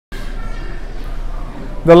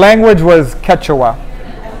The language was Quechua.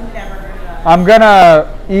 I've never heard of that. I'm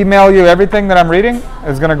gonna email you everything that I'm reading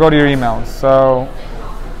is gonna go to your emails. So,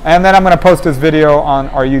 and then I'm gonna post this video on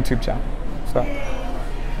our YouTube channel. So,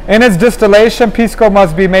 in its distillation, Pisco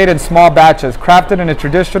must be made in small batches, crafted in a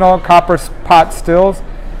traditional copper pot stills,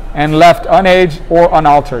 and left unaged or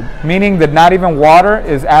unaltered, meaning that not even water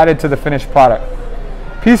is added to the finished product.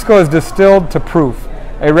 Pisco is distilled to proof,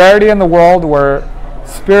 a rarity in the world where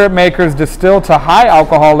spirit makers distill to high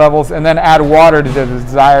alcohol levels and then add water to the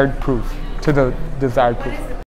desired proof.